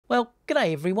Well,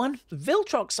 g'day everyone.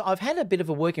 Viltrox, I've had a bit of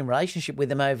a working relationship with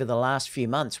them over the last few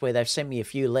months where they've sent me a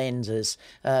few lenses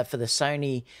for the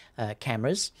Sony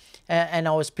cameras. And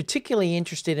I was particularly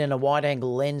interested in a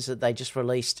wide-angle lens that they just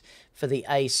released for the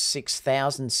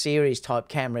A6000 series type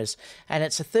cameras. And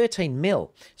it's a 13mm.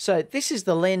 So this is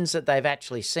the lens that they've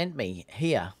actually sent me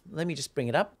here. Let me just bring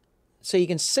it up. So you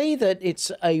can see that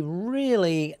it's a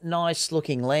really nice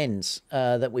looking lens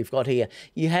that we've got here.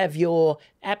 You have your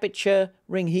aperture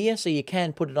ring here, so you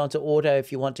can put it onto auto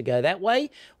if you want to go that way,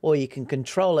 or you can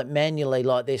control it manually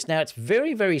like this. Now it's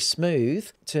very, very smooth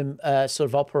to sort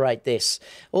of operate this.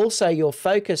 Also, your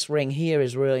focus ring here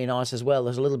is really nice as well.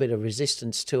 There's a little bit of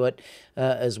resistance to it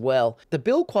as well. The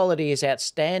build quality is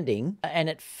outstanding, and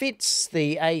it fits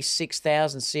the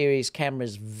A6000 series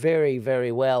cameras very,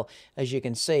 very well, as you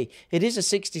can see. It is a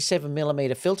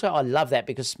 67mm filter. I love that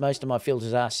because most of my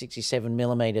filters are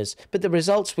 67mm, but the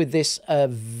results with this are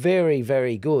very,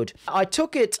 very good. I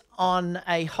took it on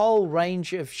a whole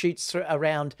range of shoots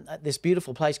around this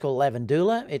beautiful place called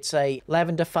Lavandula. It's a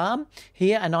lavender farm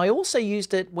here, and I also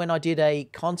used it when I did a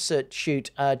concert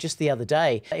shoot just the other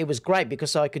day. It was great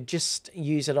because I could just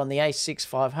use it on the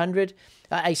A6400,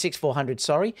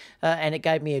 sorry, and it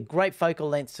gave me a great focal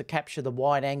length to capture the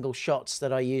wide angle shots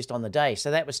that I used on the day. So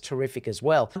that was terrific as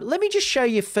well. Let me just show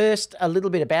you first a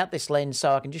little bit about this lens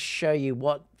so I can just show you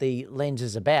what the lens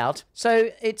is about.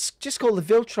 So it's just called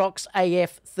the Viltrox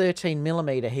AF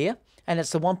 13mm here, and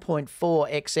it's the 1.4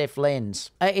 XF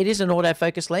lens. It is an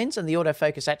autofocus lens, and the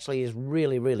autofocus actually is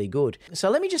really, really good. So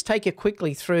let me just take you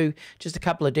quickly through just a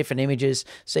couple of different images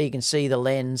so you can see the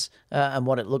lens and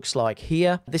what it looks like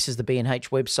here. This is the B&H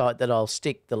website that I'll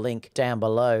stick the link down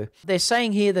below. They're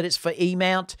saying here that it's for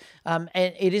E-mount, and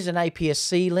it is an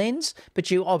APS-C lens, but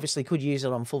you obviously could use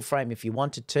it on full frame if you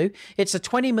wanted to. It's a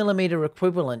 20mm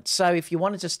equivalent, so if you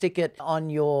wanted to stick it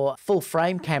on your full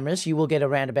frame cameras, you will get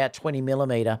around about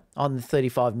 20mm on the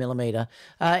 35mm.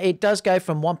 It does go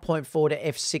from 1.4 to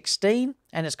f16,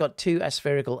 and it's got two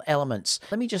aspherical elements.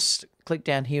 Let me just click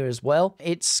down here as well.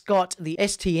 It's got the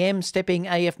STM stepping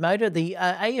AF motor. The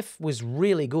AF was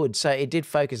really good, so it did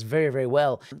focus very, very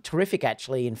well. Terrific,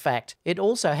 actually, in fact. It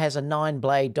also has a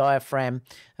 9-blade diaphragm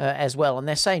as well, and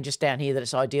they're saying just down here that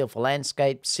it's ideal for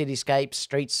landscapes, cityscapes,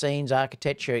 street scenes,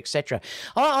 architecture, etc.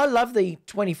 I love the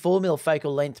 24mm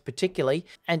focal length particularly,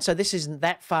 and so this isn't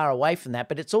that far away from that,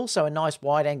 but it's also a nice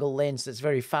wide-angle lens that's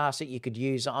very fast that you could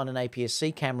use on an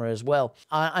APS-C camera as well.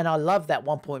 And I love that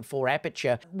 1.4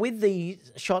 aperture. With the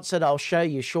shots that I'll show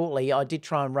you shortly, I did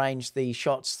try and range the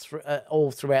shots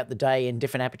all throughout the day in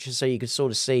different apertures so you could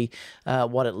sort of see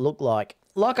what it looked like.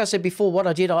 Like I said before, what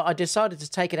I did, I decided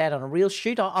to take it out on a real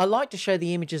shoot. I like to show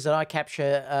the images that I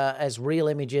capture as real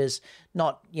images,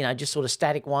 not, you know, just sort of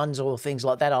static ones or things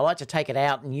like that. I like to take it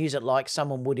out and use it like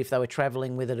someone would if they were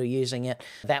traveling with it or using it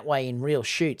that way in real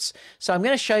shoots. So I'm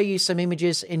going to show you some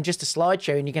images in just a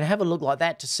slideshow, and you can have a look like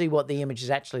that to see what the images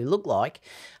actually look like.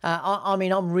 I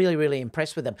mean, I'm really, really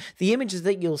impressed with them. The images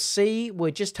that you'll see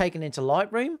were just taken into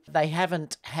Lightroom. They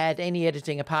haven't had any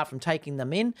editing apart from taking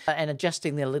them in and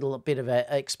adjusting their little bit of a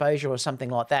exposure or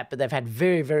something like that, but they've had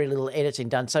very, very little editing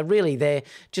done. So really they're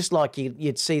just like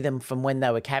you'd see them from when they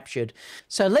were captured.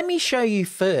 So let me show you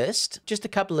first just a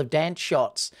couple of dance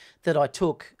shots that I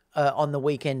took on the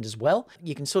weekend as well.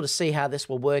 You can sort of see how this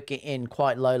will work in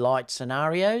quite low light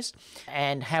scenarios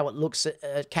and how it looks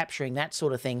at capturing that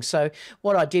sort of thing. So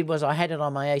what I did was I had it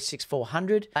on my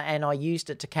A6400 and I used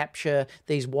it to capture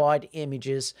these wide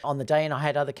images on the day, and I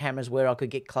had other cameras where I could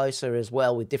get closer as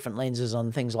well with different lenses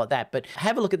on things like that. But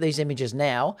have a look at these images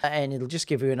now and it'll just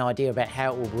give you an idea about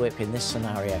how it will work in this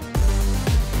scenario.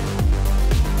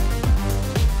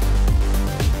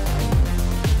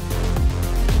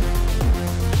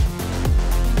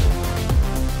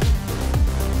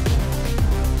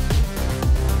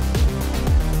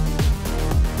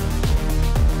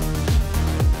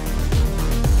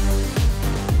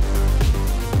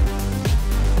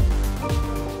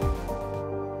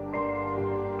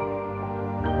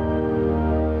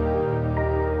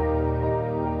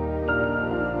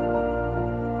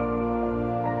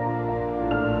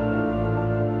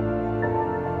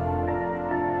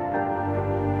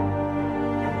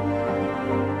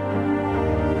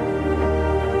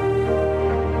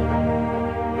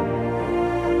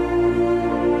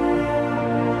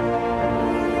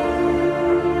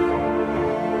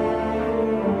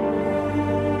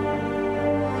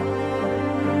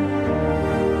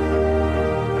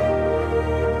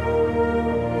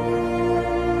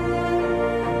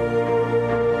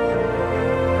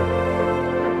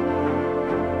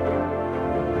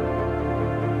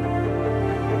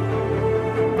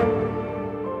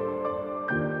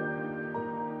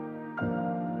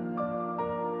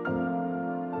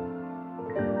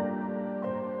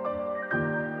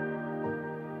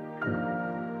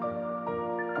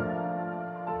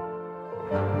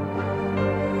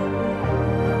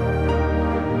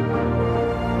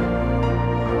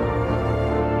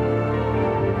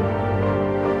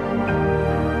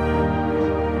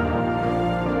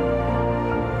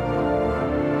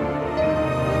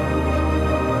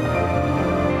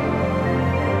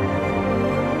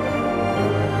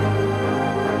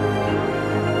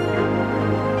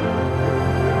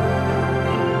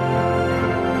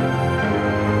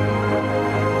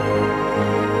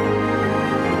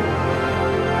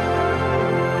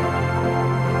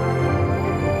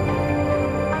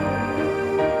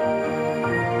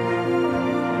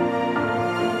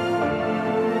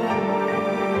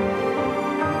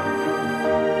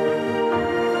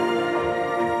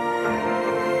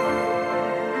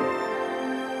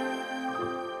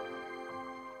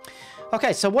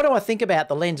 Okay, so what do I think about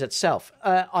the lens itself?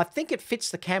 I think it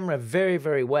fits the camera very,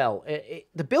 very well.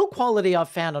 The build quality I've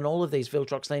found on all of these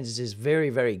Viltrox lenses is very,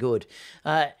 very good.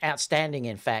 Outstanding,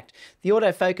 in fact. The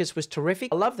autofocus was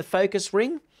terrific. I love the focus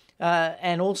ring.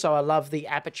 And also I love the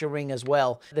aperture ring as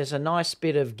well. There's a nice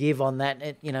bit of give on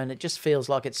that, you know, and it just feels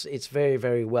like it's very,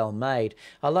 very well made.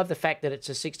 I love the fact that it's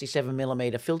a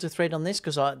 67mm filter thread on this,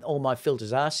 because all my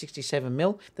filters are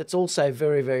 67mm. That's also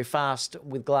very, very fast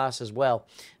with glass as well.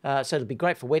 So it'll be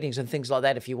great for weddings and things like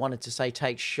that if you wanted to, say,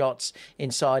 take shots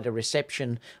inside a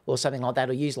reception or something like that,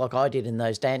 or use like I did in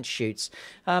those dance shoots.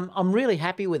 I'm really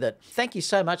happy with it. Thank you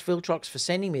so much, Viltrox, for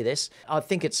sending me this. I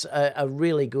think it's a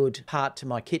really good part to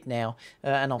my kit now,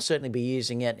 and I'll certainly be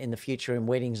using it in the future in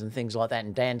weddings and things like that,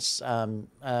 and dance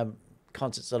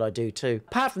concerts that I do too.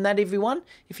 Apart from that, everyone,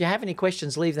 if you have any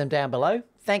questions, leave them down below.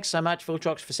 Thanks so much,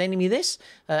 Viltrox, for sending me this,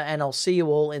 and I'll see you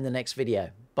all in the next video.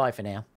 Bye for now.